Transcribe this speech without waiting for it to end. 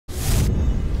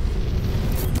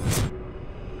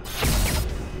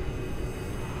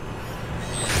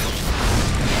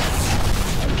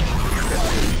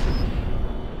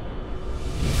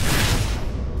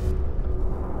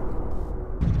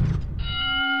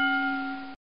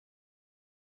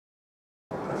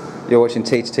You're watching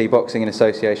T2T Boxing in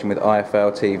association with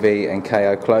IFL TV and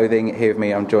KO Clothing. Here with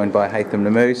me, I'm joined by Haithem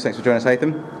Laamouz. Thanks for joining us,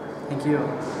 Haithem. Thank you.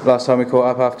 Last time we caught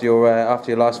up after your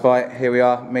last fight. Here we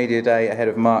are, media day ahead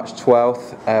of March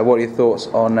 12th. What are your thoughts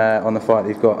on the fight that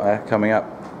you've got coming up?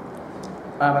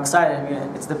 I'm excited. I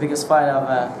mean, it's the biggest fight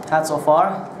I've had so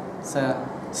far. It's a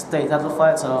state title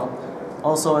fight, so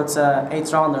also it's an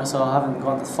 8th rounder, so I haven't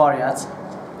gone that far yet.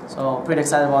 So pretty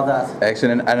excited about that.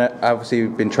 Excellent. And obviously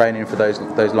you've been training for those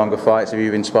longer fights. Have you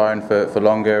been sparring for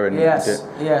longer? And yes.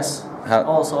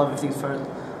 Also everything for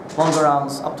longer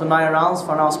rounds, up to 9 rounds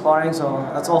for now sparring. So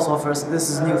that's also first. This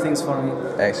is new things for me.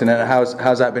 Excellent. And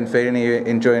how's that been feeling? Are you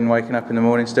enjoying waking up in the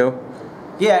morning still?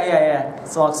 Yeah.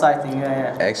 It's all exciting.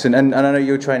 Yeah. Excellent. And I know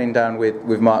you're training down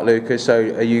with Mark Lucas. So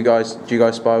do you guys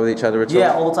spar with each other at all?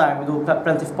 Yeah, all the time. We do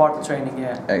plenty of partner training.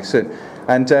 Yeah. Excellent.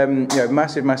 And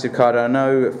massive card. I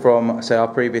know from our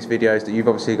previous videos that you've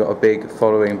obviously got a big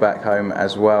following back home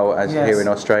as well as here in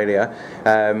Australia.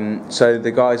 So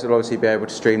the guys will obviously be able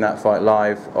to stream that fight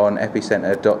live on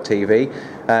epicenter.tv.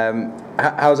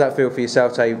 How does that feel for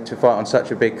yourself to fight on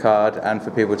such a big card and for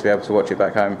people to be able to watch it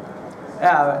back home?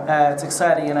 Yeah, it's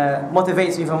exciting and it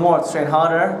motivates me even more to train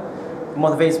harder. It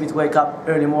motivates me to wake up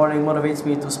early morning. Motivates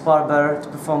me to spar better, to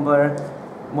perform better.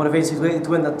 Motivates me to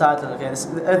win the title. Okay,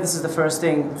 this is the first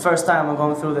time I'm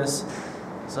going through this,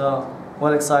 so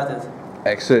well excited.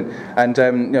 Excellent. And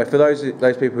for those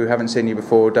people who haven't seen you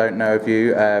before, don't know of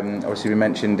you, obviously we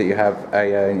mentioned that you have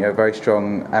a very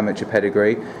strong amateur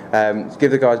pedigree. Give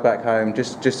the guys back home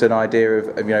just an idea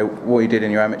of what you did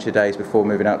in your amateur days before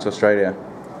moving out to Australia.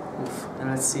 And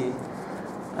let's see.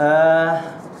 I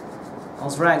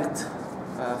was ranked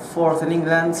 4th in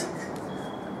England.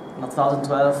 In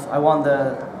 2012, I won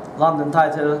the London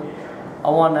title. I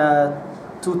won a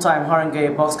 2-time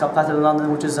Harringay Box Cup title in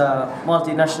London, which is a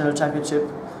multinational championship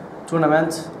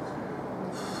tournament.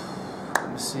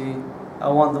 Let me see. I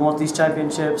won the Maltese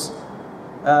Championships.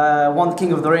 Won the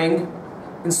King of the Ring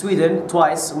in Sweden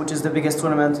twice, which is the biggest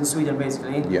tournament in Sweden,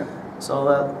 basically. Yeah. So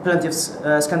plenty of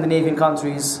Scandinavian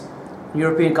countries,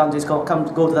 European countries go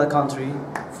to that country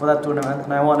for that tournament,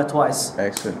 and I won it twice.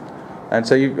 Excellent. And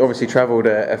so you've obviously travelled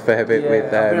a fair bit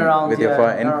with your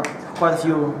fighting. Quite a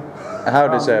few. How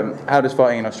does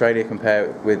fighting in Australia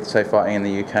compare with, say, fighting in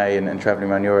the UK and travelling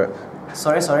around Europe?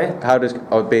 Sorry. How does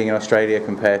being in Australia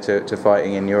compare to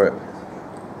fighting in Europe?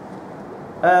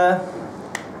 I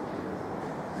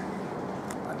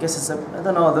guess I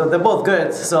don't know. They're both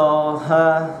good. So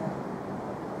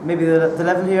maybe the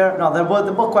level here. No, they're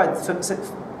both quite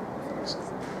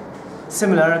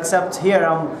similar, except here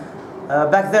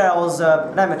back there I was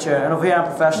an amateur and over here I'm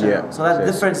professional. Yeah, so that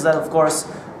difference is that, of course,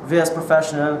 over here is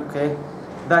professional. Okay,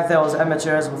 back there was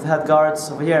amateurs with head guards.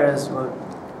 Over here is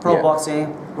pro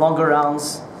boxing, longer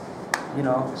rounds.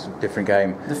 It's a different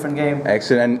game. Different game.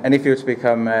 Excellent. And if you were to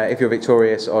become, if you're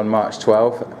victorious on March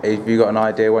 12th, have you got an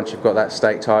idea once you've got that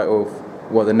state title,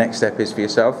 what the next step is for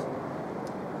yourself?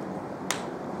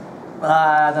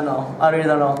 I don't know. I really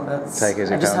don't know. Take it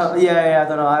as it comes. I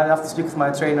don't know. I have to speak with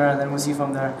my trainer and then we'll see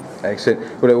from there.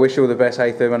 Excellent. Well, I wish you all the best,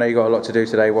 Haithem. I know you've got a lot to do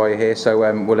today while you're here, so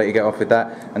we'll let you get off with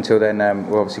that. Until then,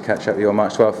 we'll obviously catch up with you on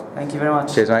March 12th. Thank you very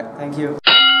much. Cheers, mate. Thank you.